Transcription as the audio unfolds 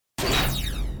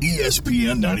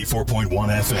ESPN 94.1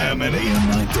 FM and AM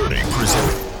 930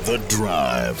 present The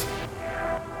Drive.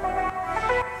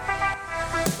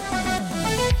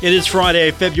 It is Friday,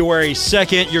 February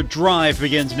 2nd. Your drive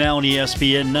begins now on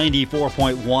ESPN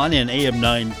 94.1 and AM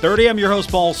 930. I'm your host,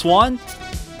 Paul Swan.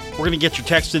 We're going to get your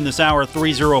text in this hour,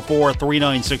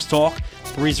 304-396-TALK,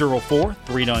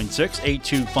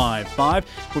 304-396-8255.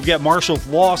 We've got Marshall's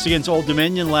loss against Old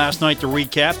Dominion last night to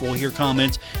recap. We'll hear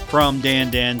comments from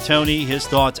Dan D'Antoni, his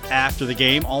thoughts after the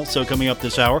game. Also coming up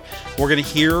this hour, we're going to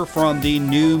hear from the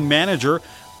new manager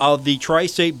of the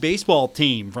Tri-State baseball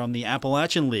team from the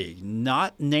Appalachian League.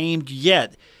 Not named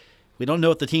yet. We don't know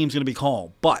what the team's going to be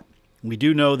called, but we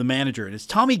do know the manager, and it's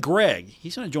Tommy Gregg.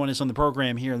 He's going to join us on the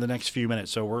program here in the next few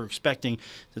minutes, so we're expecting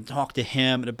to talk to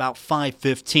him at about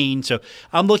 5:15. So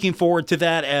I'm looking forward to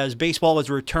that as baseball is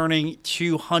returning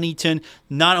to Huntington.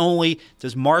 Not only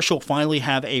does Marshall finally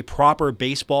have a proper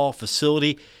baseball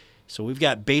facility, so we've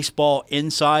got baseball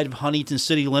inside of Huntington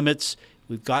city limits.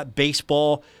 We've got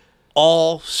baseball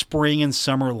all spring and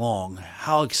summer long.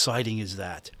 How exciting is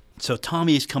that? So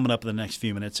Tommy is coming up in the next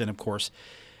few minutes, and of course,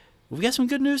 we've got some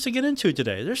good news to get into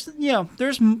today.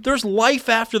 There's life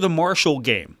after the Marshall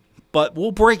game, but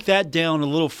we'll break that down a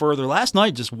little further. Last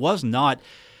night just was not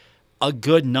a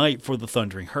good night for the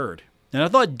Thundering Herd, and I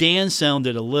thought Dan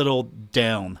sounded a little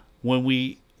down when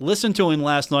we listened to him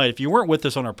last night. If you weren't with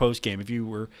us on our post game, if you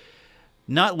were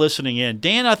not listening in,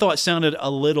 Dan, I thought sounded a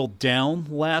little down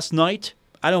last night.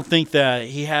 I don't think that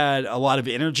he had a lot of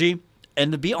energy.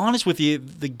 And to be honest with you,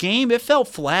 the game, it felt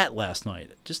flat last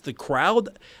night. Just the crowd,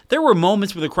 there were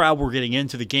moments where the crowd were getting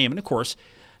into the game. And, of course,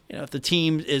 if the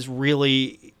team is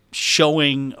really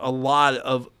showing a lot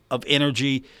of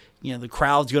energy, the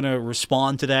crowd's going to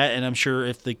respond to that. And I'm sure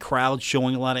if the crowd's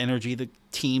showing a lot of energy, the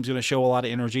team's going to show a lot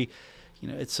of energy.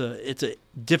 It's a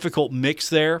difficult mix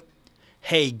there.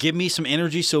 Hey, give me some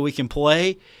energy so we can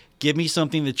play. Give me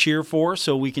something to cheer for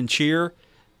so we can cheer.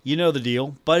 You know the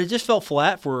deal. But it just felt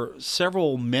flat for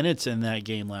several minutes in that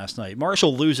game last night.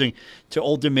 Marshall losing to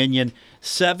Old Dominion,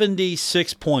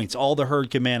 76 points, all the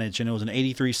Herd could manage, and it was an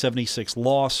 83-76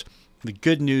 loss. The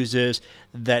good news is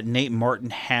that Nate Martin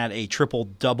had a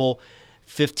triple-double,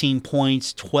 15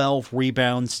 points, 12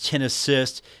 rebounds, 10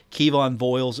 assists. Kevon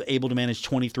Voiles able to manage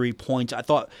 23 points. I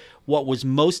thought what was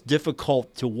most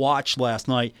difficult to watch last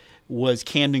night was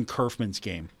Camden Kerfman's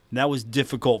game. That was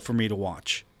difficult for me to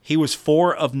watch. He was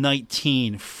 4 of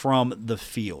 19 from the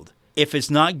field. If it's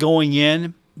not going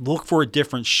in, look for a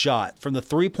different shot. From the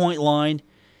three-point line,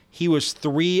 he was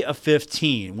 3 of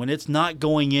 15. When it's not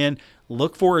going in,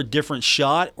 look for a different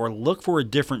shot or look for a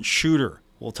different shooter.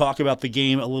 We'll talk about the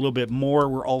game a little bit more.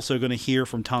 We're also going to hear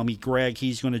from Tommy Gregg.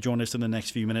 He's going to join us in the next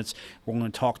few minutes. We're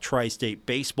going to talk Tri-State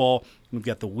baseball. We've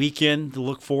got the weekend to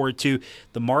look forward to.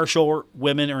 The Marshall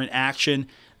women are in action.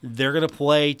 They're going to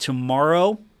play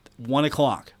tomorrow, 1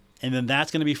 o'clock. And then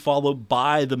that's going to be followed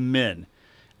by the men.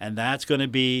 And that's going to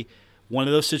be one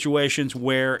of those situations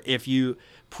where if you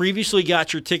previously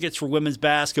got your tickets for women's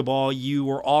basketball, you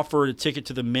were offered a ticket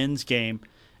to the men's game.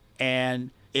 And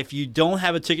if you don't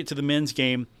have a ticket to the men's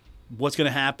game, what's going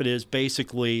to happen is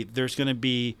basically there's going to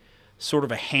be sort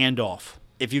of a handoff.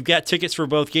 If you've got tickets for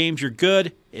both games, you're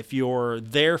good. If you're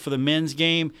there for the men's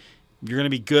game, you're going to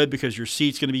be good because your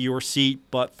seat's going to be your seat.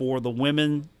 But for the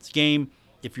women's game,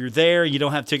 if you're there and you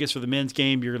don't have tickets for the men's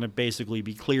game, you're going to basically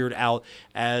be cleared out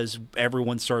as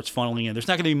everyone starts funneling in. There's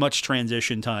not going to be much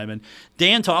transition time. And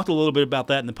Dan talked a little bit about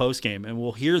that in the postgame, and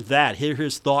we'll hear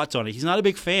his thoughts on it. He's not a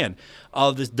big fan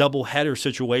of this doubleheader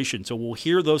situation, so we'll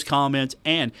hear those comments,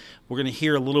 and we're going to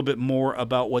hear a little bit more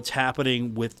about what's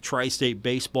happening with Tri-State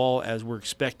baseball as we're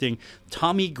expecting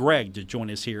Tommy Gregg to join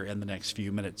us here in the next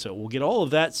few minutes. So we'll get all of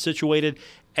that situated,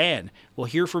 and we'll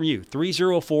hear from you.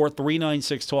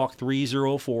 304-396-TALK,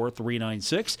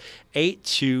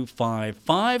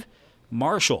 304-396-8255.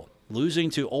 Marshall losing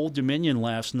to Old Dominion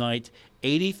last night,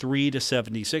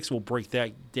 83-76. We'll break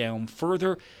that down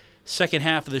further. Second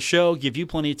half of the show, give you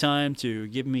plenty of time to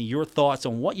give me your thoughts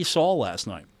on what you saw last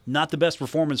night. Not the best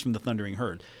performance from the Thundering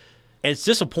Herd. And it's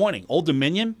disappointing. Old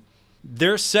Dominion,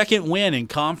 their second win in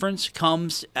conference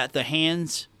comes at the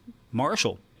hands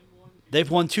Marshall. They've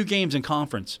won 2 games in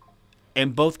conference,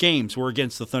 and both games were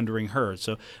against the Thundering Herd.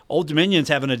 So Old Dominion's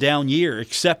having a down year,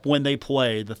 except when they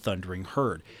play the Thundering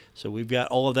Herd. So we've got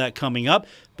all of that coming up.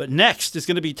 But next is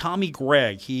going to be Tommy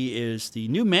Gregg. He is the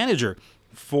new manager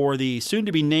for the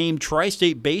soon-to-be-named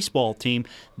Tri-State baseball team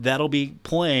that'll be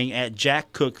playing at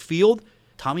Jack Cook Field.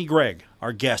 Tommy Gregg,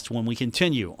 our guest, when we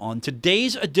continue on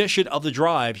today's edition of The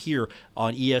Drive here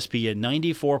on ESPN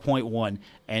 94.1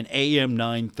 and AM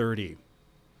 930.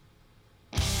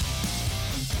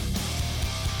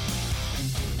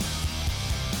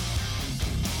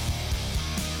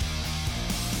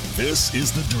 This is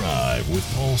The Drive with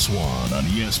Paul Swan on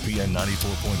ESPN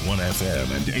 94.1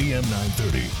 FM and AM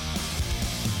 930.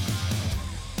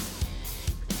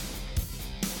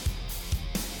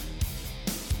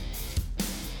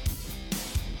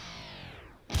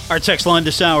 Our text line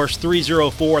this hour is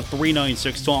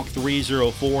 304-396-TALK,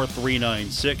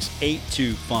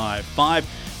 304-396-8255.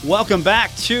 Welcome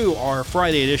back to our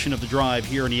Friday edition of The Drive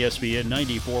here on ESPN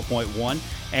 94.1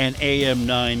 and AM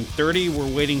 930.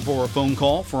 We're waiting for a phone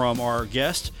call from our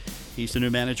guest. He's the new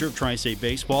manager of Tri-State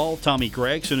Baseball, Tommy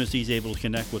Gregg. As soon as he's able to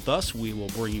connect with us, we will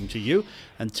bring him to you.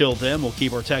 Until then, we'll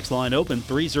keep our text line open,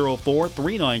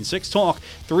 304-396-TALK,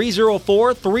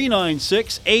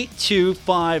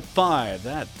 304-396-8255.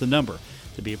 That's the number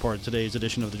to be a part of today's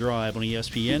edition of The Drive on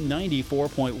ESPN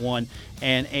 94.1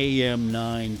 and AM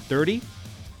 930.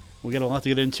 We got a lot to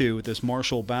get into with this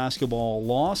Marshall basketball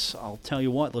loss. I'll tell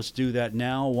you what, let's do that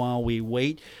now while we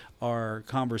wait our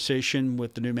conversation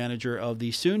with the new manager of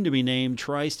the soon-to-be-named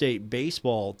Tri-State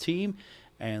baseball team.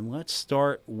 And let's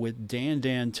start with Dan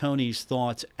D'Antoni's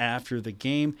thoughts after the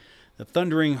game. The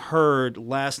Thundering Herd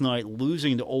last night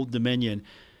losing to Old Dominion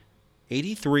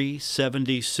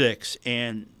 83-76.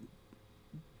 And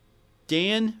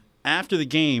Dan, after the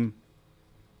game,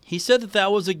 he said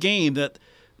that was a game that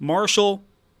Marshall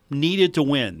needed to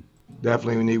win.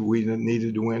 Definitely we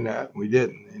needed to win that. We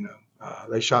didn't,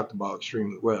 They shot the ball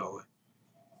extremely well.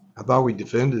 I thought we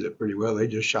defended it pretty well. They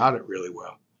just shot it really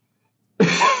well.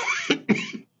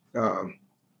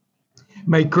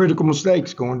 Made critical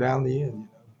mistakes going down the end.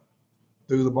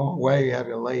 Threw the ball away, had a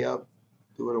layup,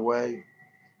 threw it away.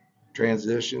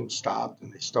 Transition, stopped,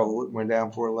 and they stole it, went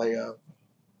down for a layup.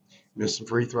 Missed some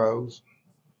free throws.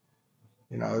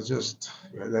 It's just,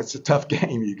 that's a tough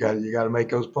game. You got to make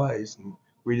those plays. And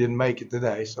we didn't make it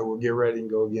today, so we'll get ready and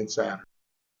go again Saturday.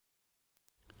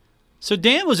 So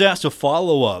Dan was asked to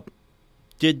follow up.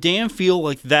 Did Dan feel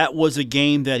like that was a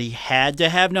game that he had to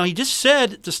have? Now, he just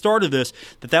said at the start of this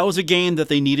that was a game that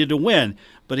they needed to win.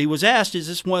 But he was asked, is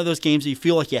this one of those games that you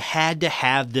feel like you had to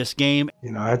have this game?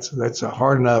 That's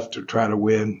hard enough to try to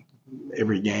win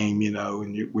every game,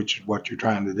 which is what you're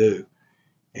trying to do.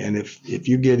 And if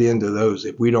you get into those,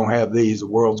 if we don't have these, the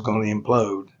world's going to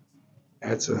implode.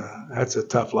 That's a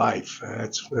tough life.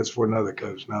 That's for another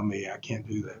coach, not me. I can't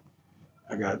do that.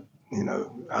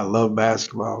 I love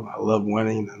basketball. I love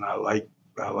winning, and I like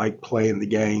playing the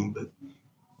game. But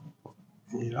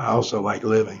I also like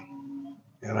living,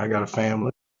 and I got a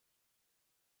family.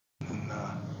 And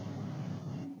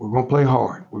we're gonna play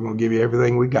hard. We're gonna give you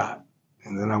everything we got,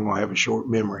 and then I'm gonna have a short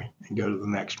memory and go to the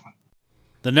next one.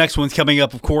 The next one's coming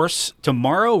up, of course,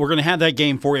 tomorrow. We're going to have that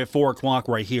game for you at 4 o'clock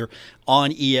right here on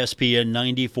ESPN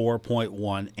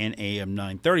 94.1 and AM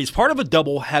 930. It's part of a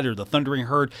doubleheader, the Thundering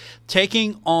Herd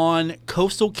taking on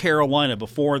Coastal Carolina.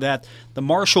 Before that, the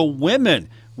Marshall women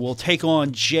will take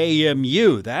on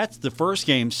JMU. That's the first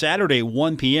game, Saturday,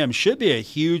 1 p.m. Should be a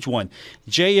huge one.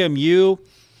 JMU,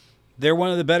 they're one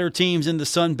of the better teams in the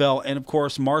Sun Belt, and, of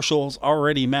course, Marshall's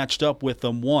already matched up with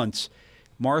them once.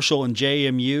 Marshall and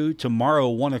JMU tomorrow,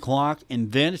 1 o'clock,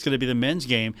 and then it's going to be the men's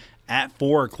game at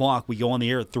 4 o'clock. We go on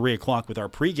the air at 3 o'clock with our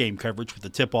pregame coverage with the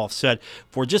tip-off set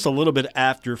for just a little bit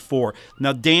after 4.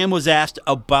 Now, Dan was asked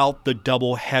about the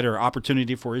doubleheader,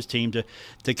 opportunity for his team to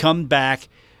come back,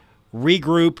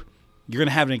 regroup. You're going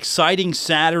to have an exciting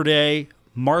Saturday,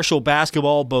 Marshall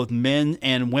basketball, both men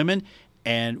and women.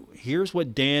 And here's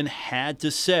what Dan had to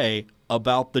say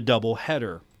about the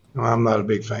doubleheader. I'm not a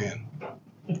big fan.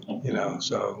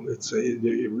 So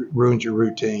it ruins your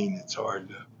routine. It's hard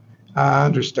to. I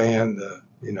understand,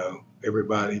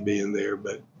 everybody being there,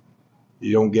 but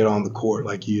you don't get on the court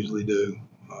like you usually do.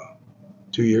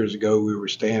 2 years ago, we were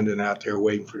standing out there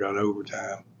waiting for an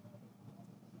overtime.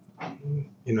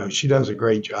 She does a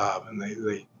great job, and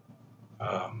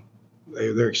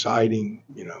they're exciting.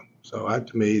 So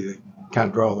to me, they kind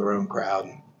of draw their own crowd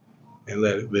and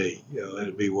let it be. Let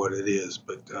it be what it is.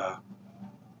 But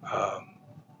I'm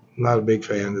not a big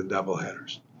fan of the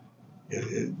doubleheaders.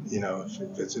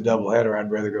 If it's a doubleheader, I'd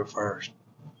rather go first.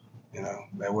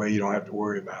 That way you don't have to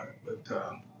worry about it. But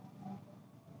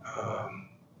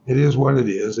it is what it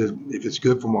is. If it's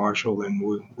good for Marshall, then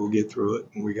we'll get through it,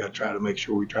 and we got to try to make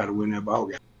sure we try to win that ball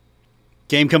game.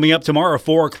 Game coming up tomorrow,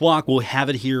 4 o'clock. We'll have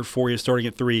it here for you starting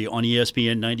at 3 on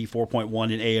ESPN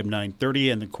 94.1 and AM 930.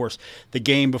 And, of course, the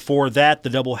game before that, the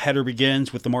doubleheader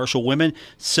begins with the Marshall women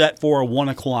set for a 1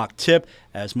 o'clock tip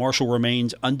as Marshall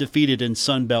remains undefeated in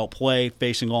Sun Belt play,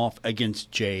 facing off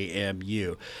against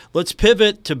JMU. Let's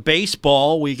pivot to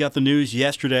baseball. We got the news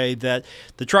yesterday that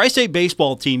the Tri-State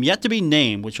baseball team, yet to be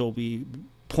named, which will be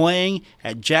playing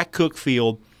at Jack Cook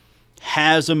Field,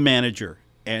 has a manager.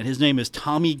 and his name is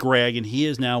Tommy Gregg, and he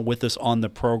is now with us on the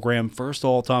program. First of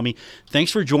all, Tommy,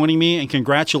 thanks for joining me, and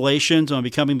congratulations on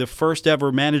becoming the first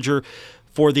ever manager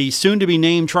for the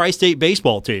soon-to-be-named Tri-State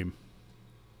baseball team.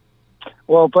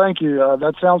 Well, thank you.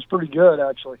 That sounds pretty good,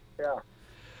 actually. Yeah.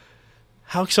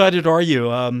 How excited are you?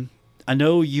 I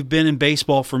know you've been in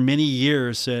baseball for many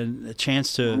years, and a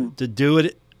chance to do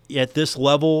it at this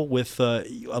level with a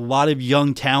lot of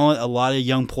young talent, a lot of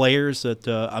young players that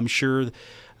I'm sure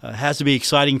has to be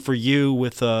exciting for you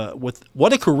with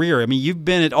what a career. I mean, you've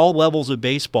been at all levels of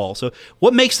baseball. So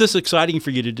what makes this exciting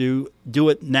for you to do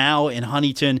it now in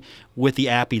Huntington with the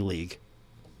Appy League?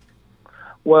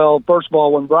 Well, first of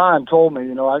all, when Brian told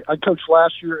me, I coached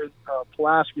last year at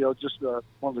Palacio, just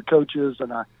one of the coaches,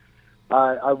 and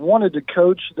I wanted to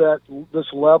coach this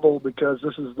level because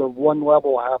this is the one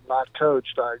level I have not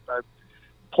coached. I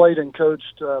played and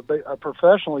coached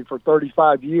professionally for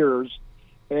 35 years,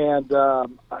 and a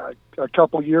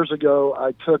couple years ago,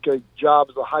 I took a job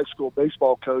as a high school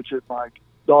baseball coach at my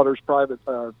daughter's private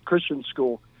Christian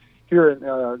school here in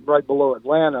right below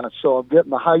Atlanta. So I'm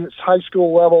getting the high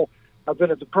school level. I've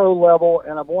been at the pro level,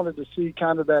 and I've wanted to see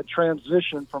kind of that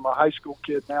transition from a high school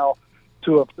kid now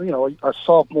to a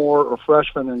sophomore or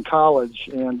freshman in college,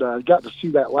 and I got to see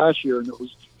that last year, and it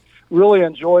was really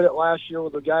enjoyed it last year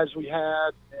with the guys we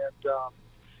had,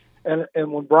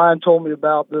 and when Brian told me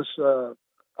about this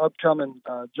upcoming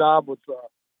job with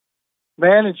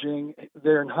managing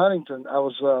there in Huntington, I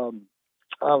was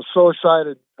so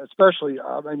excited. Especially,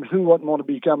 who wouldn't want to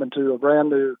be coming to a brand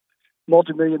new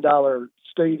multi-million-dollar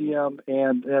stadium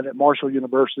and at Marshall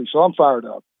University? So I'm fired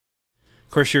up.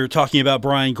 Of course, you're talking about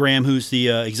Brian Graham, who's the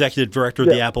executive director of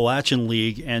the Appalachian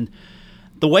League. And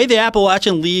the way the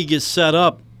Appalachian League is set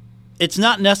up, it's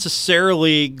not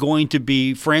necessarily going to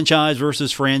be franchise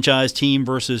versus franchise, team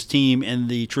versus team in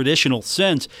the traditional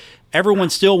sense. Everyone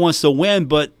still wants to win,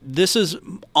 but this is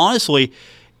honestly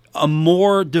a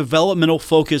more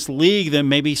developmental-focused league than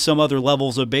maybe some other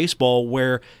levels of baseball,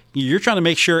 where you're trying to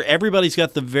make sure everybody's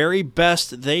got the very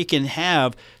best they can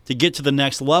have to get to the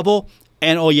next level.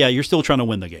 And, you're still trying to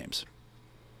win the games.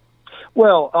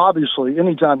 Well, obviously,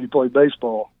 anytime you play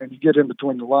baseball and you get in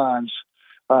between the lines,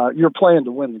 you're playing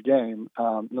to win the game,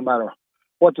 no matter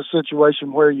what the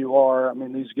situation, where you are. I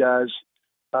mean, these guys,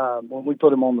 when we put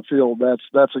them on the field,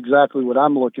 that's exactly what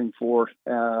I'm looking for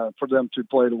them to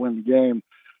play to win the game.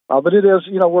 But it is,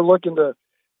 we're looking to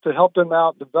help them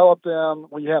out, develop them.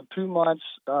 We have 2 months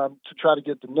to try to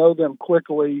get to know them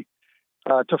quickly,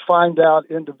 to find out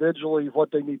individually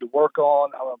what they need to work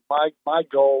on. My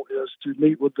goal is to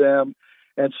meet with them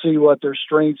and see what their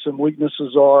strengths and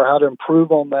weaknesses are, how to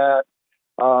improve on that,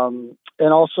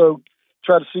 and also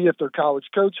try to see if their college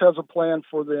coach has a plan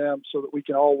for them so that we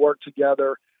can all work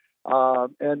together.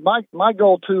 And my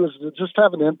goal, too, is to just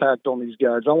have an impact on these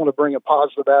guys. I want to bring a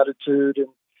positive attitude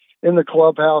in the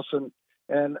clubhouse, and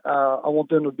I want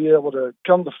them to be able to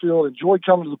come to the field, enjoy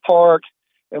coming to the park.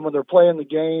 And when they're playing the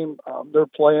game, they're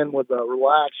playing with a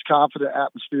relaxed, confident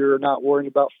atmosphere, not worrying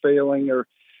about failing or,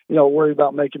 worrying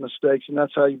about making mistakes. And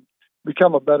that's how you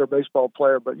become a better baseball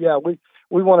player. But,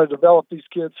 we want to develop these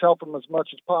kids, help them as much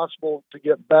as possible to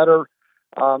get better,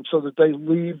 so that they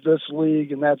leave this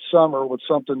league in that summer with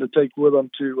something to take with them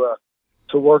to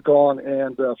work on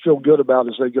and feel good about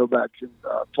as they go back and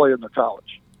play in the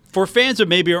college. For fans that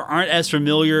maybe aren't as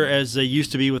familiar as they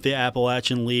used to be with the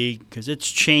Appalachian League, because it's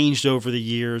changed over the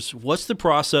years, what's the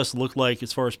process look like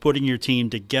as far as putting your team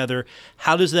together?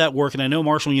 How does that work? And I know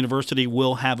Marshall University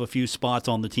will have a few spots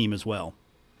on the team as well.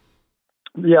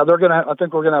 Yeah, I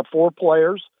think we're going to have 4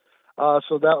 players.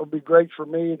 So that would be great for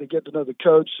me to get to know the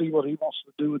coach, see what he wants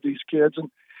to do with these kids.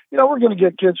 And, we're going to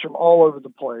get kids from all over the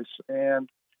place. And,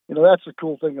 that's the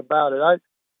cool thing about it.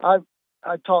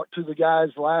 I talked to the guys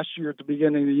last year at the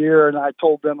beginning of the year, and I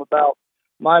told them about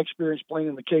my experience playing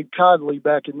in the Cape Cod League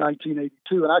back in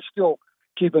 1982. And I still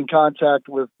keep in contact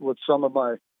with some of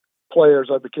my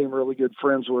players I became really good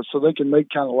friends with, so they can make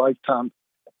kind of lifetime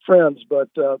friends. But,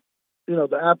 the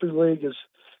Appy League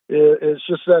is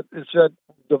just that it's that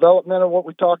development of what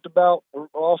we talked about. We're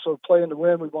also playing to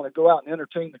win. We want to go out and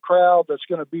entertain the crowd that's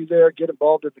going to be there, get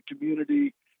involved in the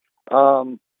community.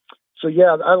 So,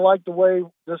 I like the way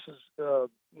this is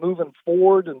moving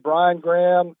forward, and Brian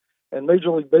Graham and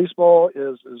Major League Baseball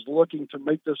is looking to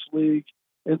make this league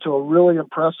into a really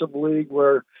impressive league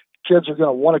where kids are going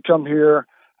to want to come here.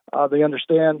 They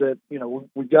understand that,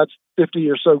 we've got 50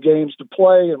 or so games to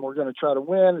play, and we're going to try to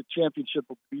win. A championship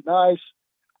would be nice,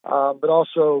 but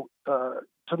also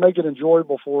to make it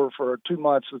enjoyable for 2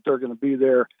 months that they're going to be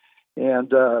there.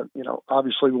 And,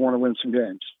 obviously we want to win some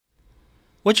games.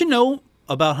 What you know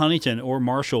about Huntington or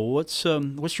Marshall? What's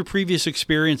your previous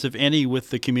experience, if any, with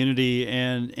the community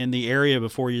and the area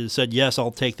before you said, yes,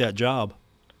 I'll take that job?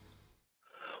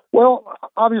 Well,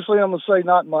 obviously, I'm going to say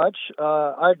not much.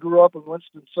 I grew up in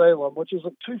Winston-Salem, which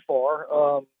isn't too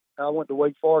far. I went to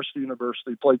Wake Forest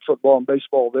University, played football and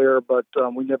baseball there, but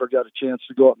we never got a chance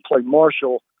to go up and play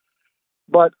Marshall.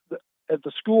 But at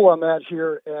the school I'm at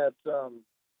here at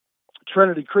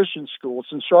Trinity Christian School,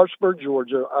 it's in Sharpsburg,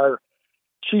 Georgia. Our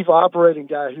chief operating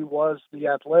guy, who was the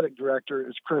athletic director,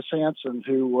 is Chris Hansen,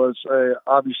 who was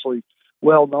obviously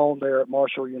well known there at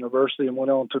Marshall University and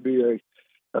went on to be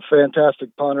a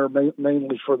fantastic punter,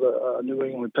 mainly for the New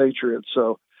England Patriots.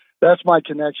 So that's my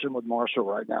connection with Marshall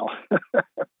right now.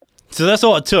 So that's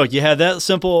all it took. You had that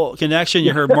simple connection.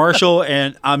 You heard Marshall,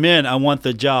 and I'm in. I want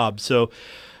the job. So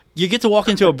you get to walk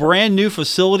into a brand new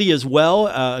facility as well,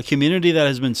 a community that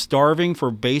has been starving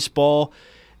for baseball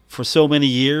for so many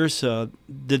years.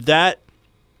 Did that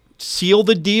seal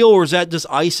the deal, or is that just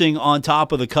icing on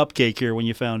top of the cupcake here when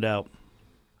you found out?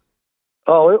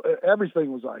 Oh,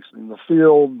 everything was icing. The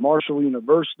field, Marshall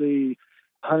University,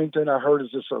 Huntington, I heard,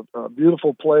 is just a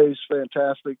beautiful place,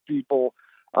 fantastic people.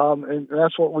 And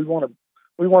that's what we want to.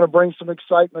 We want to bring some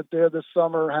excitement there this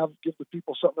summer. Give the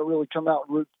people something to really come out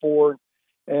and root for,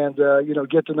 and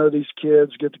get to know these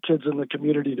kids, get the kids in the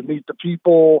community to meet the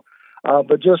people.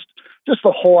 But just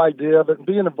the whole idea of it, and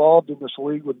being involved in this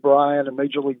league with Brian and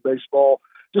Major League Baseball,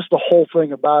 just the whole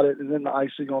thing about it, and then the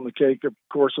icing on the cake, of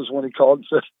course, is when he called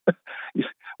and said,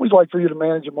 "We'd like for you to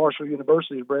manage at Marshall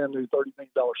University, a brand new $30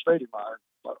 million stadium." I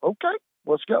thought, okay,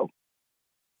 let's go.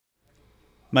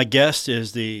 My guest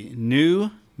is the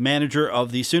new manager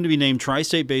of the soon-to-be-named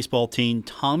Tri-State baseball team,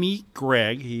 Tommy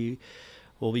Gregg. He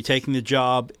will be taking the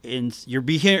job, you'll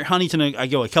be here at Huntington. I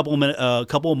go a couple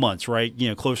of months, right?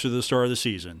 Closer to the start of the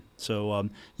season. So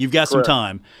you've got Correct.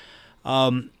 some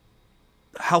time.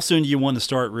 How soon do you want to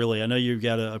start? Really, I know you've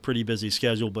got a pretty busy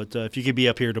schedule, but if you could be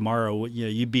up here tomorrow,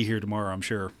 you'd be here tomorrow, I'm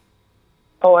sure.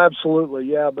 Oh, absolutely,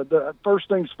 yeah. But the first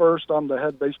things first, I'm the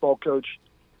head baseball coach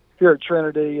here at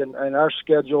Trinity, and our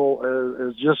schedule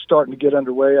is just starting to get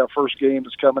underway. Our first game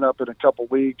is coming up in a couple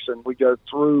weeks, and we go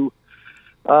through,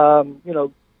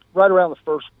 right around the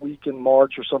first week in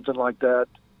March or something like that.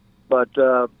 But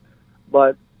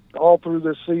all through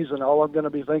this season, all I'm going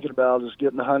to be thinking about is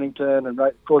getting to Huntington, and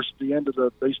right, of course, at the end of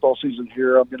the baseball season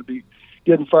here, I'm going to be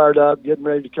getting fired up, getting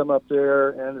ready to come up there,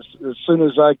 and as soon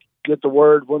as I get the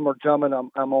word when we're coming,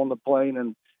 I'm on the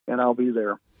plane and I'll be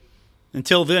there.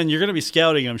 Until then, you're going to be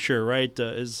scouting, I'm sure, right?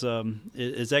 Is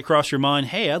that cross your mind?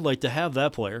 Hey, I'd like to have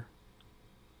that player.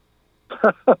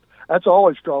 That's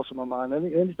always crossing my mind.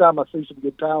 Anytime I see some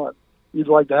good talent, you'd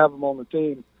like to have them on the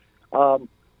team.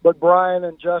 But Brian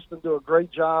and Justin do a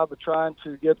great job of trying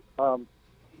to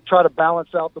try to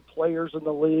balance out the players in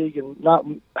the league and not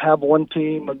have one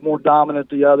team more dominant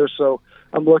than the other. So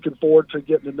I'm looking forward to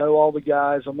getting to know all the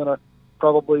guys. I'm going to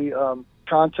probably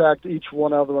contact each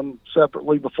one of them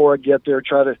separately before I get there,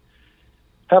 try to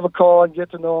have a call and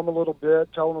get to know them a little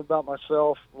bit, tell them about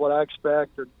myself, what I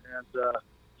expect, and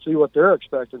see what they're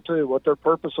expecting too, what their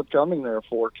purpose of coming there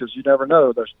for, because you never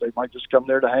know. They might just come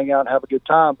there to hang out and have a good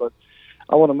time, but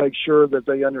I want to make sure that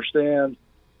they understand,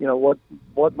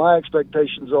 what my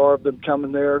expectations are of them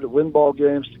coming there to win ball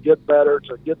games, to get better,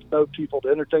 to get to know people, to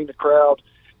entertain the crowd,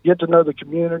 get to know the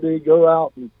community, go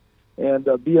out and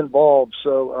be involved.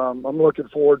 So I'm looking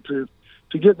forward to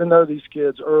getting to know these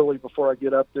kids early before I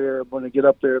get up there. When I get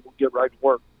up there, we'll get right to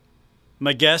work.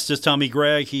 My guest is Tommy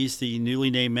Gregg. He's the newly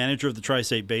named manager of the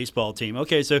Tri-State baseball team.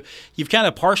 Okay, so you've kind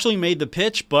of partially made the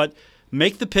pitch, but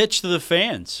make the pitch to the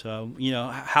fans.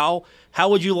 How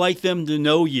would you like them to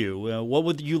know you? What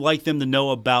would you like them to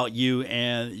know about you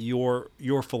and your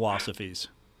philosophies?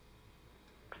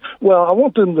 Well, I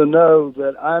want them to know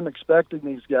that I'm expecting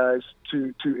these guys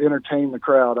to entertain the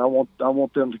crowd. I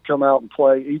want them to come out and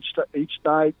play each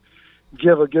night,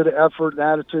 give a good effort and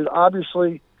attitude.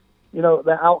 Obviously,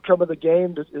 the outcome of the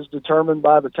game is determined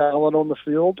by the talent on the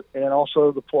field and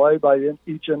also the play by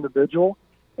each individual.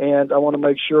 And I want to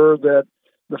make sure that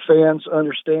the fans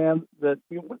understand that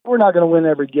we're not going to win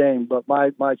every game, but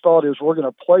my thought is we're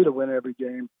going to play to win every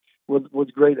game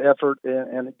with great effort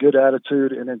and a good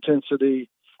attitude and intensity.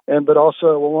 But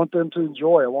also I want them to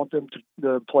enjoy. I want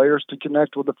the players to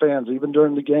connect with the fans, even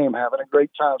during the game, having a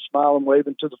great time, smiling,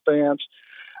 waving to the fans.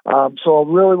 So I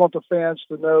really want the fans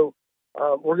to know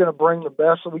we're going to bring the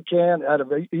best that we can out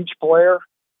of each player.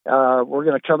 We're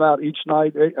going to come out each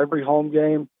night, every home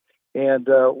game, and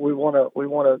we want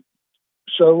to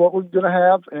show what we're going to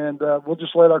have, and we'll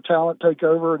just let our talent take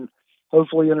over and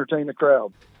hopefully entertain the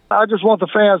crowd. I just want the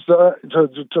fans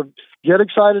to get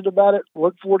excited about it,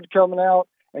 look forward to coming out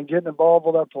and getting involved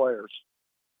with our players.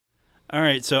 All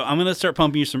right, so I'm going to start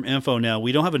pumping you some info now.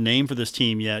 We don't have a name for this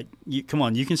team yet. Come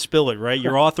on, you can spill it, right?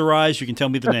 You're authorized. You can tell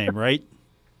me the name, right?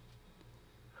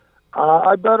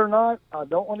 I better not. I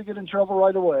don't want to get in trouble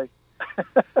right away.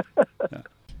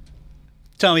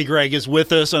 Tommy Gregg is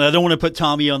with us, and I don't want to put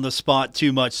Tommy on the spot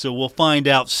too much, so we'll find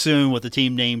out soon what the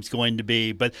team name's going to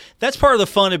be. But that's part of the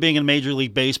fun of being in Major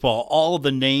League Baseball, all of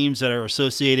the names that are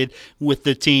associated with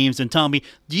the teams. And Tommy,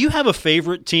 do you have a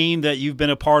favorite team that you've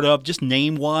been a part of, just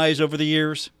name-wise, over the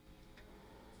years?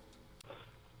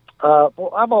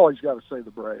 Well, I've always got to say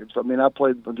the Braves. I mean, I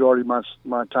played the majority of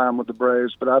my time with the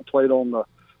Braves, but I played on the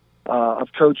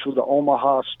I've coached with the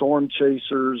Omaha Storm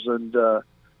Chasers and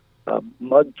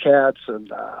Mudcats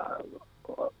and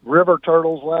River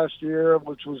Turtles last year,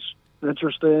 which was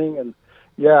interesting. And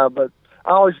yeah, but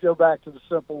I always go back to the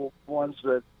simple ones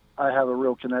that I have a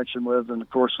real connection with. And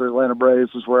of course, the Atlanta Braves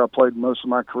is where I played most of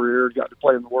my career. Got to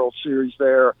play in the World Series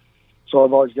there, so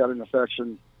I've always got an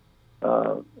affection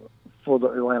for the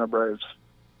Atlanta Braves.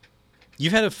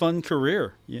 You've had a fun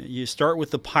career. You start with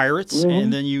the Pirates,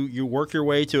 and then you work your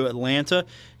way to Atlanta,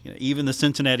 even the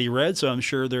Cincinnati Reds. So I'm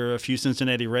sure there are a few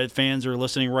Cincinnati Red fans who are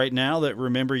listening right now that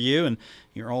remember you. And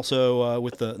you're also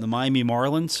with the Miami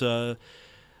Marlins.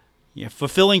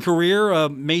 Fulfilling career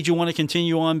made you want to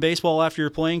continue on baseball after your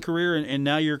playing career, and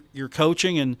now you're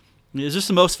coaching. And is this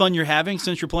the most fun you're having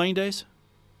since your playing days?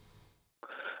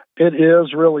 It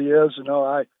is, really is.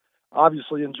 I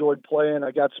obviously enjoyed playing.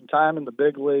 I got some time in the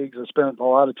big leagues. I spent not a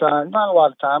lot of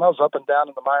time. I was up and down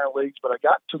in the minor leagues, but I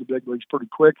got to the big leagues pretty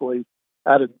quickly.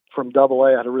 From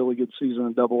Double-A, I had a really good season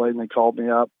in Double-A, and they called me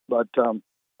up. But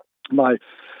my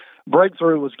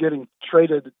breakthrough was getting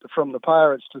traded from the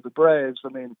Pirates to the Braves. I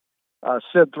mean,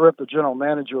 Sid Thrift, the general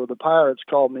manager of the Pirates,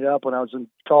 called me up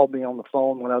called me on the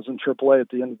phone when I was in Triple-A at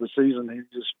the end of the season. He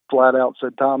just flat out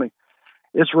said, "Tommy,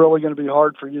 it's really going to be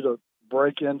hard for you to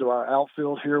break into our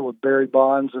outfield here with Barry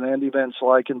Bonds and Andy Van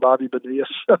Slyke and Bobby Bonilla.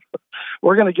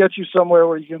 We're going to get you somewhere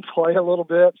where you can play a little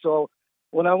bit." So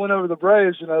when I went over to the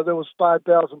Braves, there was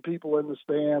 5,000 people in the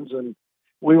stands, and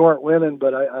we weren't winning,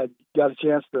 but I got a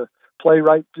chance to play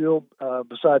right field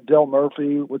beside Del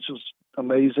Murphy, which was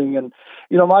amazing. And,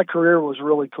 my career was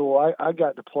really cool. I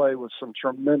got to play with some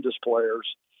tremendous players.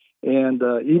 And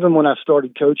even when I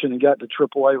started coaching and got to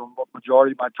AAA, the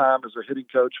majority of my time as a hitting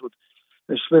coach with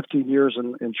there's 15 years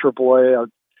in AAA. I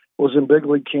was in big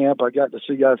league camp. I got to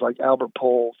see guys like Albert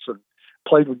Pujols and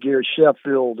played with Gary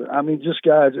Sheffield. I mean, just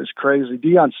guys, it's crazy.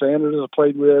 Deion Sanders I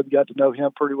played with, got to know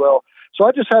him pretty well. So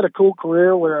I just had a cool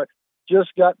career where I just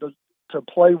got to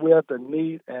play with and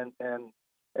meet and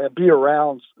be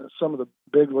around some of the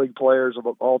big league players of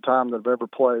all time that have ever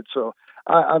played. So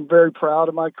I'm very proud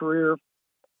of my career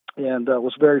and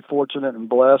was very fortunate and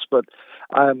blessed. But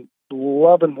I'm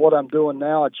loving what I'm doing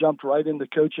now. I jumped right into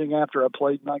coaching after I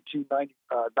played.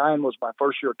 1999 was my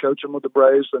first year coaching with the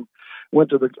Braves, and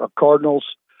went to the Cardinals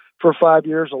for 5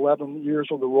 years, 11 years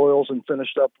with the Royals, and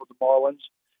finished up with the Marlins.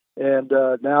 And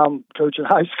now I'm coaching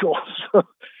high school. So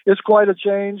it's quite a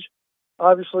change.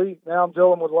 Obviously, now I'm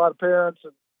dealing with a lot of parents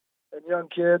and young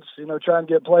kids, trying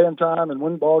to get playing time and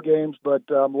win ball games. But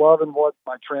I'm loving what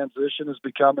my transition has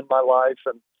become in my life,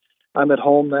 and I'm at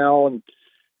home now, and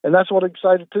that's what I'm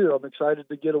excited too. I'm excited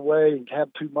to get away and have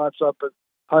 2 months up at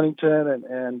Huntington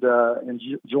and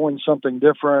join something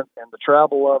different, and the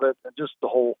travel of it, and just the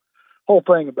whole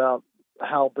thing about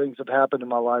how things have happened in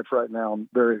my life right now. I'm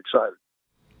very excited.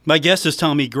 My guest is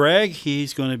Tommy Gregg.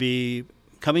 He's going to be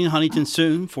coming to Huntington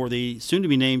soon for the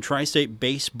soon-to-be-named Tri-State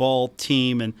baseball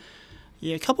team. And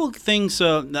a couple of things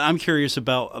that I'm curious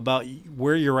about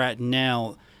where you're at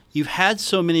now. You've had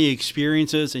so many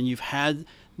experiences, and you've had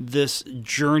this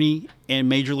journey in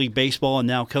Major League Baseball and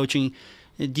now coaching.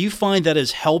 Do you find that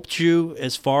has helped you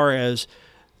as far as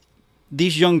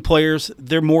these young players?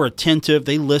 They're more attentive.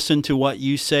 They listen to what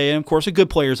you say. And, of course, a good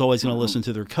player is always going to listen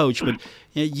to their coach. But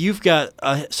you've got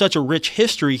such a rich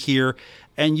history here,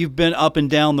 and you've been up and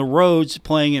down the roads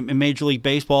playing in Major League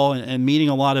Baseball and meeting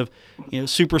a lot of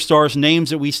superstars, names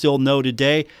that we still know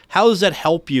today. How does that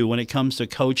help you when it comes to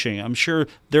coaching? I'm sure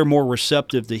they're more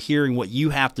receptive to hearing what you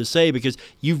have to say because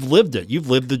you've lived it. You've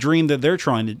lived the dream that they're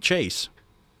trying to chase.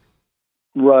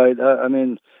 Right. I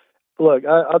mean, look,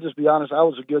 I'll just be honest. I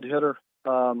was a good hitter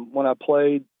when I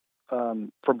played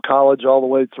from college all the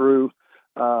way through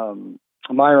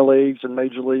minor leagues and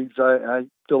major leagues. I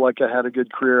feel like I had a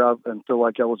good career and feel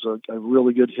like I was a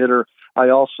really good hitter. I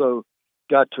also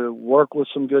got to work with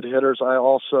some good hitters. I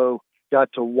also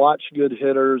got to watch good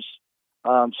hitters.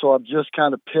 So I've just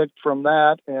kind of picked from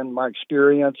that and my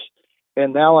experience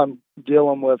And now I'm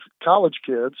dealing with college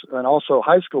kids and also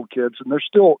high school kids, and you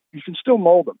can still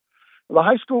mold them. The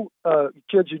high school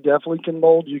kids, you definitely can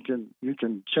mold. You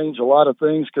can change a lot of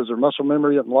things because their muscle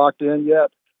memory isn't locked in yet.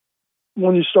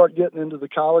 When you start getting into the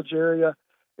college area,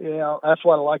 that's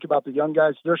what I like about the young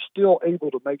guys. They're still able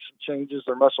to make some changes.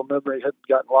 Their muscle memory hadn't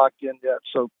gotten locked in yet.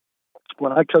 So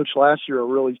when I coached last year, I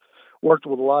really worked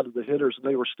with a lot of the hitters, and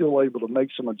they were still able to make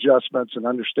some adjustments and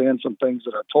understand some things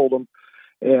that I told them.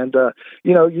 And,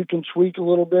 you can tweak a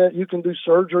little bit. You can do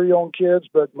surgery on kids,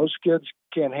 but most kids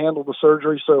can't handle the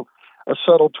surgery. So a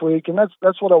subtle tweak. And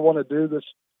that's what I want to do this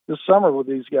summer with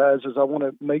these guys is I want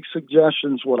to make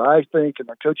suggestions, what I think and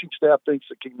the coaching staff thinks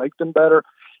that can make them better.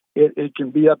 It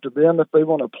can be up to them if they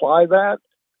want to apply that.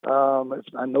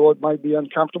 I know it might be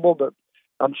uncomfortable, but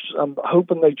I'm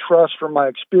hoping they trust from my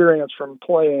experience from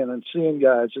playing and seeing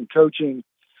guys and coaching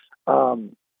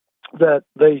that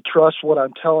they trust what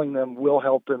I'm telling them will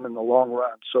help them in the long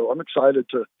run. So I'm excited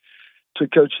to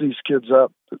coach these kids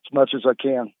up as much as I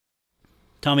can.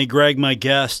 Tommy Gregg, my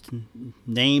guest,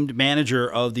 named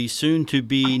manager of the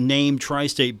soon-to-be named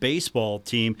Tri-State baseball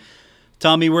team.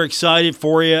 Tommy, we're excited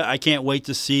for you. I can't wait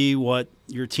to see what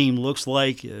your team looks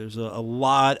like. There's a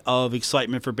lot of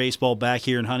excitement for baseball back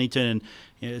here in Huntington,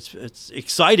 and it's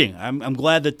exciting. I'm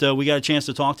glad that we got a chance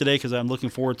to talk today because I'm looking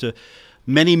forward to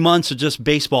many months of just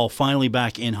baseball finally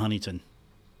back in Huntington.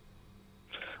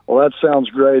 Well, that sounds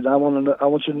great. I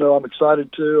want you to know I'm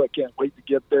excited too. I can't wait to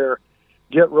get there,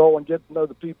 get rolling, get to know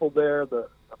the people there, the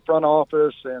front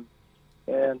office, and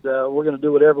we're going to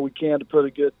do whatever we can to put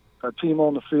a team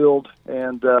on the field.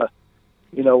 And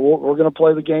we're going to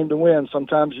play the game to win.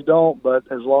 Sometimes you don't, but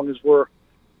as long as we're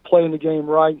playing the game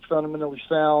right and fundamentally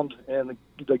sound, and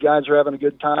the guys are having a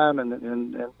good time and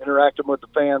interacting with the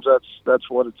fans, that's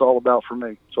what it's all about for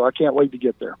me. So I can't wait to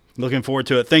get there. Looking forward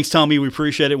to it. Thanks, Tommy. We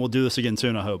appreciate it. We'll do this again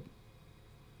soon, I hope.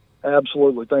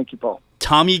 Absolutely. Thank you, Paul.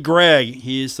 Tommy Gregg.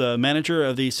 He's the manager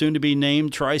of the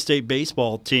soon-to-be-named Tri-State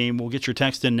baseball team. We'll get your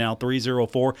text in now,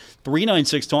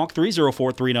 304-396-TALK,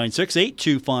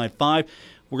 304-396-8255.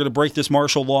 We're going to break this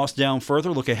Marshall loss down further,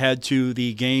 look ahead to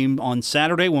the game on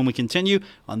Saturday when we continue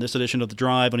on this edition of The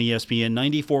Drive on ESPN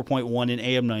 94.1 and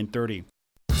AM 930.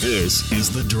 This is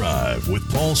The Drive with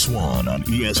Paul Swann on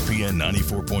ESPN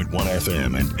 94.1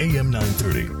 FM and AM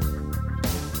 930.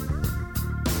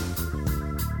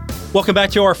 Welcome back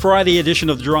to our Friday edition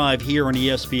of The Drive here on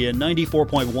ESPN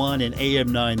 94.1 and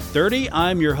AM 930.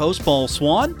 I'm your host, Paul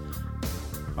Swann.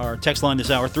 Our text line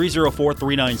this hour,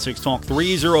 304-396-TALK,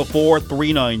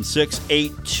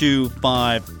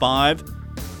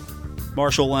 304-396-8255.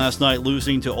 Marshall last night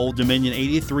losing to Old Dominion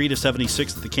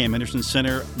 83-76 at the Cam Henderson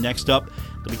Center. Next up,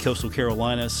 it'll be Coastal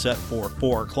Carolina set for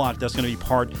 4 o'clock. That's going to be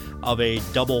part of a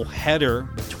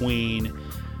doubleheader between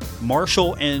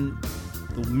Marshall and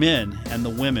the men and the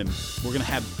women. We're going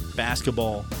to have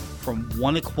basketball from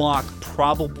 1 o'clock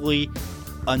probably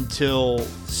until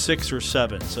 6 or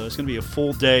 7. So it's going to be a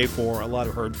full day for a lot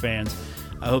of Herd fans.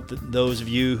 I hope that those of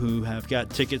you who have got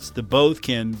tickets to both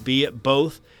can be at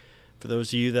both. For those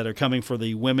of you that are coming for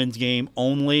the women's game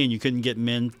only and you couldn't get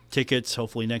men tickets,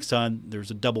 hopefully next time there's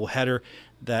a double header.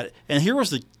 And here's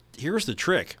the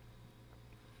trick.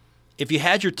 If you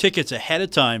had your tickets ahead of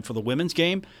time for the women's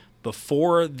game,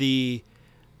 before the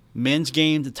men's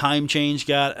game, the time change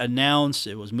got announced.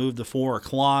 It was moved to 4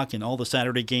 o'clock, and all the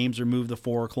Saturday games are moved to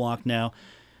 4 o'clock now.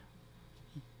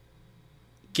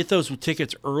 Get those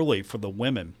tickets early for the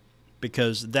women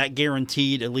because that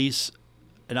guaranteed at least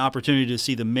an opportunity to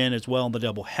see the men as well in the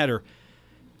doubleheader.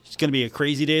 It's going to be a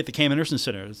crazy day at the Cam Henderson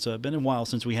Center. It's been a while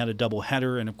since we had a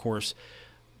doubleheader, and, of course,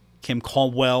 Kim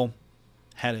Caldwell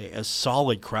had a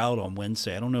solid crowd on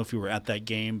Wednesday. I don't know if you were at that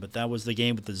game, but that was the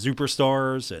game with the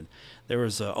Superstars, and there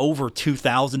was over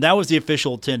 2,000. That was the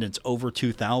official attendance, over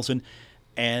 2,000.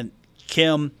 And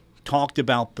Kim talked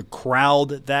about the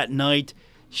crowd that night.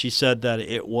 She said that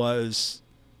it was,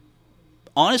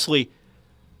 honestly,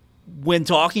 when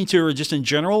talking to her just in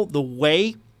general, the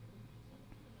way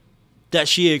that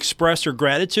she expressed her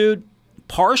gratitude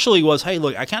partially was, hey,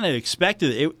 look, I kind of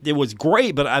expected it. It was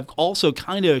great, but I've also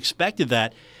kind of expected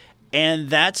that. And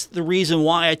that's the reason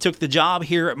why I took the job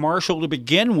here at Marshall to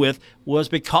begin with, was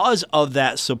because of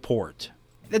that support.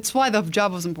 It's why the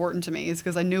job was important to me, is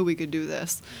because I knew we could do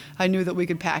this. I knew that we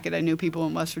could pack it. I knew people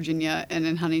in West Virginia and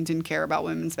in Huntington care about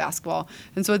women's basketball.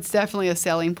 And so it's definitely a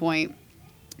selling point.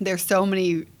 There's so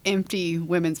many empty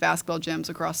women's basketball gyms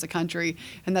across the country,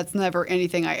 and that's never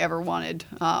anything I ever wanted.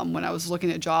 When I was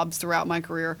looking at jobs throughout my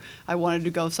career, I wanted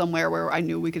to go somewhere where I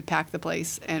knew we could pack the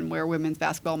place and where women's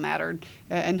basketball mattered,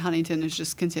 and Huntington is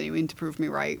just continuing to prove me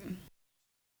right.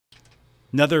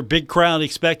 Another big crowd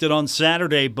expected on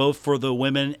Saturday, both for the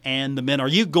women and the men. Are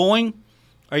you going?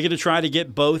 Are you going to try to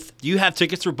get both? Do you have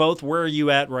tickets for both? Where are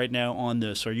you at right now on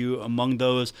this? Are you among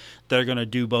those that are going to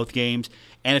do both games?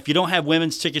 And if you don't have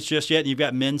women's tickets just yet and you've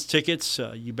got men's tickets,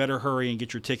 you better hurry and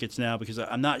get your tickets now, because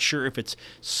I'm not sure if it's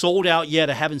sold out yet.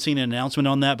 I haven't seen an announcement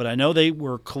on that, but I know they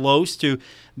were close to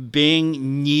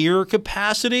being near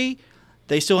capacity.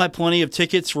 They still have plenty of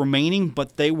tickets remaining,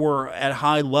 but they were at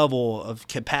high level of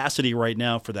capacity right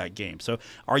now for that game. So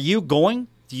are you going?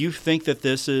 Do you think that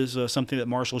this is something that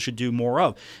Marshall should do more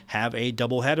of? Have a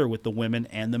doubleheader with the women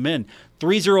and the men.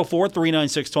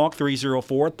 304-396-TALK,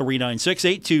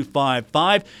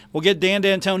 304-396-8255. We'll get Dan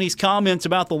D'Antoni's comments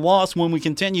about the loss when we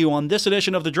continue on this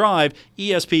edition of The Drive,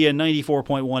 ESPN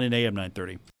 94.1 and AM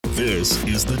 930. This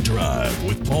is The Drive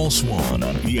with Paul Swann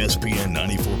on ESPN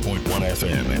 94.1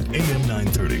 FM and AM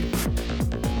 930.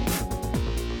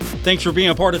 Thanks for being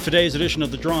a part of today's edition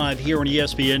of The Drive here on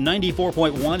ESPN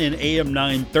 94.1 and AM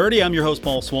 930. I'm your host,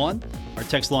 Paul Swann. Our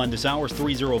text line this hour is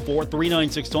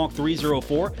 304-396-TALK,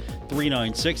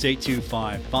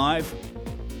 304-396-8255.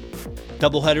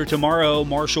 Doubleheader tomorrow.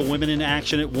 Marshall women in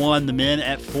action at 1, the men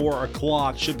at 4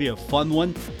 o'clock. Should be a fun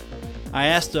one. I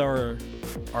asked our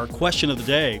question of the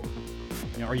day,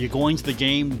 are you going to the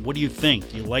game? What do you think?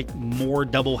 Do you like more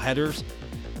doubleheaders?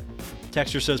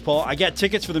 Texter says, Paul, I got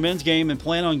tickets for the men's game and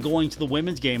plan on going to the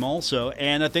women's game also,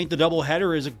 and I think the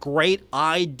doubleheader is a great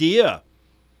idea.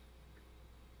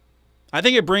 I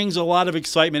think it brings a lot of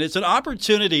excitement. It's an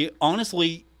opportunity.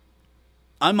 Honestly,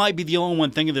 I might be the only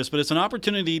one thinking this, but it's an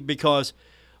opportunity because,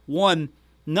 one,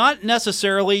 not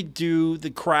necessarily do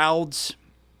the crowds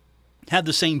have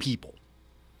the same people.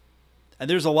 And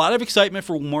there's a lot of excitement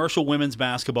for Marshall women's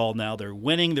basketball now. They're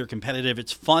winning. They're competitive.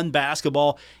 It's fun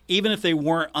basketball. Even if they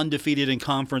weren't undefeated in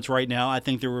conference right now, I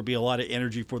think there would be a lot of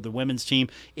energy for the women's team.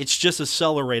 It's just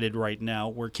accelerated right now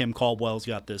where Kim Caldwell's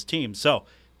got this team. So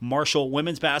Marshall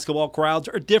women's basketball crowds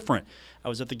are different. I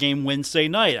was at the game Wednesday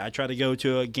night. I try to go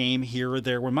to a game here or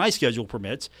there when my schedule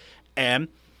permits. And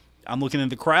I'm looking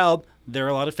at the crowd. There are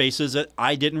a lot of faces that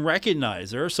I didn't recognize.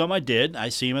 There are some I did. I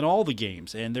see them at all the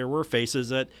games. And there were faces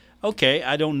that, okay,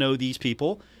 I don't know these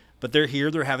people, but they're here,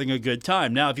 they're having a good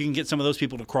time. Now, if you can get some of those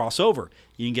people to cross over,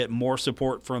 you can get more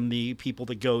support from the people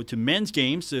that go to men's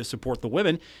games to support the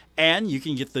women, and you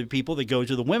can get the people that go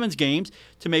to the women's games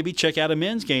to maybe check out a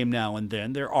men's game now and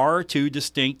then. There are two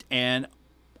distinct and,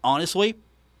 honestly,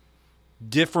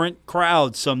 different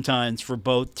crowds sometimes for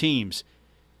both teams.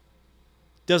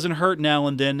 Doesn't hurt now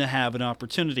and then to have an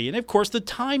opportunity. And, of course, the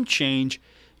time change,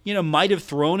 might have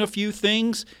thrown a few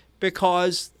things,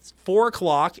 because 4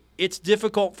 o'clock, it's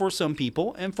difficult for some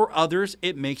people, and for others,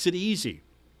 it makes it easy.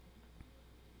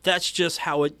 That's just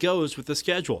how it goes with the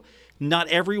schedule. Not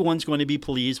everyone's going to be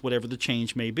pleased, whatever the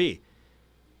change may be.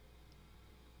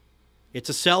 It's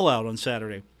a sellout on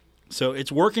Saturday, so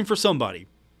it's working for somebody.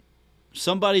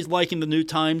 Somebody's liking the new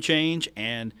time change,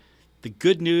 and the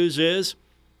good news is,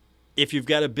 if you've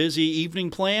got a busy evening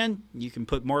plan, you can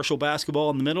put Marshall basketball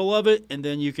in the middle of it, and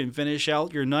then you can finish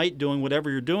out your night doing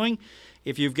whatever you're doing.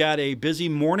 If you've got a busy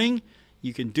morning,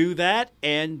 you can do that,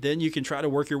 and then you can try to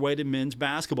work your way to men's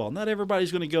basketball. Not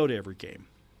everybody's going to go to every game.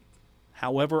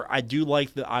 However, I do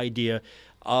like the idea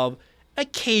of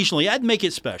occasionally, I'd make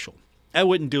it special. I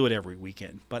wouldn't do it every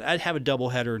weekend, but I'd have a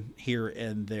doubleheader here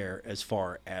and there as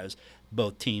far as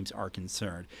both teams are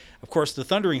concerned. Of course, the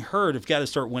Thundering Herd have got to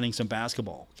start winning some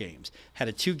basketball games. Had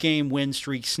a 2-game win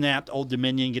streak snapped, Old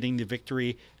Dominion getting the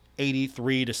victory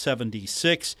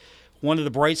 83-76. One of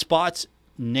the bright spots,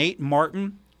 Nate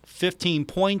Martin, 15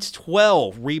 points,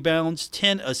 12 rebounds,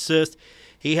 10 assists.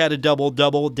 He had a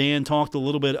double-double. Dan talked a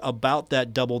little bit about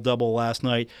that double-double last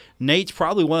night. Nate's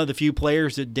probably one of the few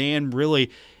players that Dan really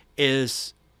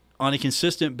is, on a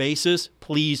consistent basis,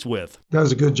 pleased with.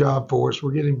 Does a good job for us.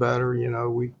 We're getting better.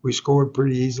 We scored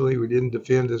pretty easily. We didn't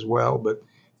defend as well, but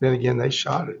then again, they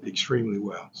shot it extremely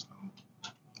well. So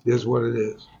it is what it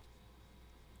is.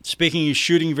 Speaking of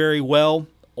shooting very well,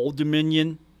 Old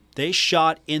Dominion, they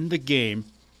shot in the game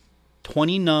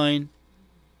 29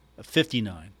 of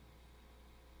 59.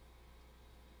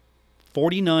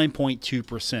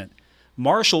 49.2%.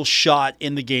 Marshall shot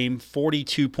in the game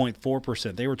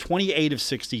 42.4%. They were 28 of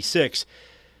 66.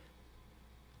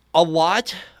 A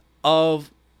lot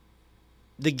of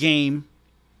the game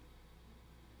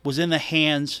was in the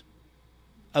hands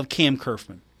of Cam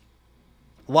Kerfman.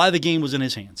 A lot of the game was in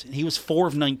his hands. And he was 4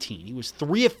 of 19. He was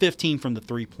 3 of 15 from the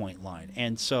three-point line.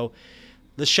 And so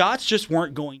the shots just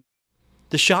weren't going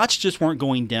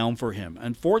down for him.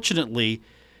 Unfortunately,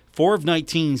 4 of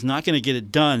 19 is not going to get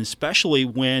it done, especially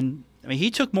when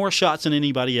he took more shots than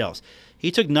anybody else.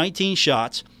 He took 19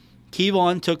 shots,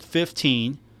 Kevon took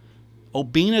 15.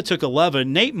 Obina took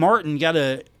 11. Nate Martin got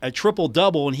a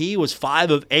triple-double, and he was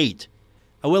 5 of 8.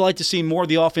 I would like to see more of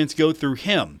the offense go through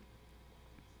him.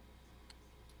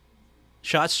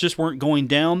 Shots just weren't going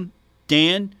down.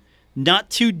 Dan, not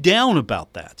too down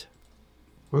about that.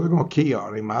 Well, they're going to key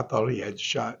on him. I thought he had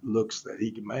shot looks that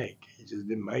he could make. He just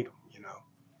didn't make them,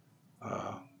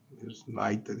 It was a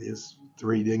night that his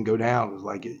three didn't go down as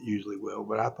like it usually will.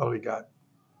 But I thought he got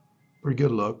pretty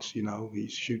good looks. He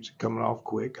shoots it coming off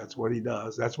quick. That's what he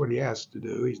does. That's what he has to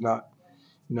do. He's not,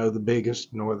 the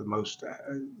biggest nor the most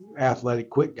athletic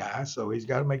quick guy. So he's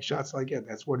got to make shots like that.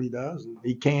 That's what he does. And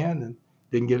he can, and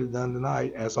didn't get it done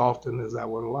tonight as often as I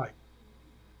would have liked.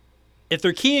 If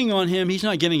they're keying on him, he's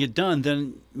not getting it done,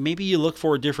 then maybe you look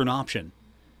for a different option.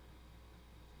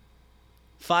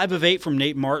 5 of 8 from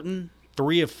Nate Martin,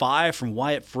 3 of 5 from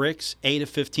Wyatt Fricks, 8 of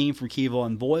 15 from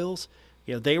Kevon Boyles.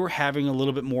 They were having a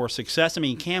little bit more success.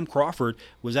 Cam Crawford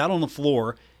was out on the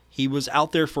floor. He was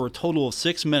out there for a total of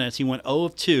 6 minutes. He went 0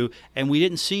 of 2, and we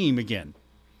didn't see him again.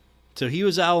 So he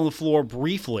was out on the floor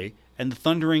briefly, and the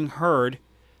Thundering Herd,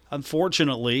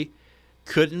 unfortunately,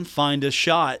 couldn't find a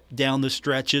shot down the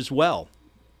stretch as well.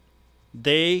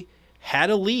 They had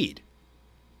a lead.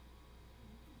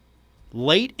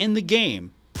 Late in the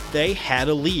game, they had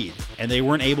a lead, and they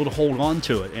weren't able to hold on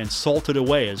to it and salt it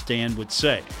away, as Dan would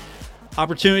say.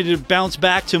 Opportunity to bounce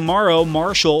back tomorrow.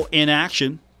 Marshall in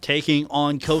action, taking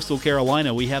on Coastal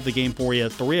Carolina. We have the game for you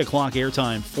at 3 o'clock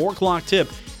airtime, 4 o'clock tip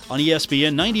on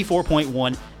ESPN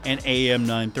 94.1 and AM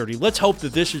 930. Let's hope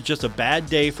that this is just a bad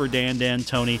day for Dan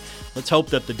D'Antoni. Let's hope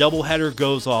that the doubleheader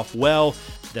goes off well,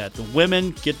 that the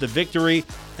women get the victory,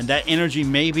 and that energy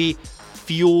maybe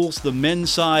fuels the men's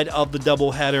side of the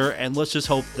doubleheader. And let's just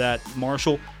hope that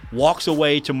Marshall walks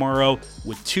away tomorrow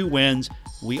with 2 wins.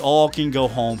 We all can go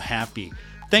home happy.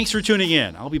 Thanks for tuning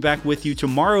in. I'll be back with you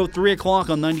tomorrow, 3 o'clock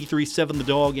on 93.7 The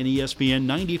Dog and ESPN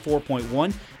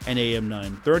 94.1 and AM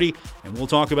 930. And we'll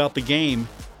talk about the game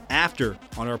after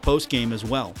on our post game as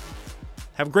well.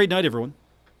 Have a great night, everyone.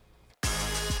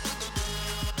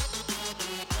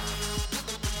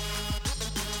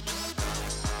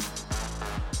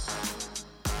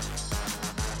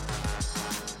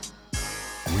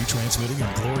 Retransmitting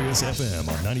on Glorious FM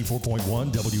on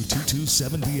 94.1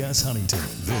 W227BS Huntington.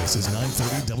 This is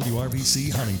 930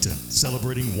 WRVC Huntington,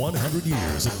 celebrating 100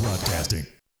 years of broadcasting.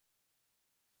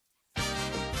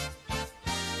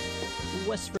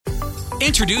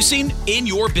 Introducing In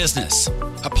Your Business,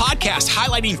 a podcast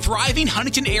highlighting thriving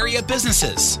Huntington area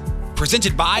businesses.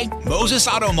 Presented by Moses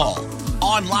Auto Mall.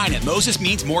 Online at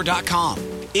mosesmeansmore.com.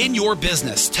 In Your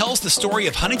Business tells the story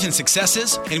of Huntington's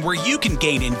successes and where you can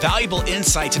gain invaluable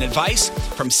insights and advice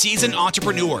from seasoned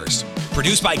entrepreneurs.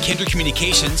 Produced by Kindred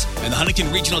Communications and the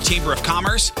Huntington Regional Chamber of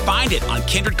Commerce. Find it on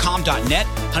kindredcom.net,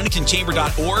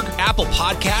 huntingtonchamber.org, Apple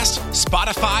Podcasts,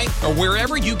 Spotify, or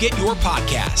wherever you get your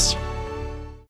podcasts.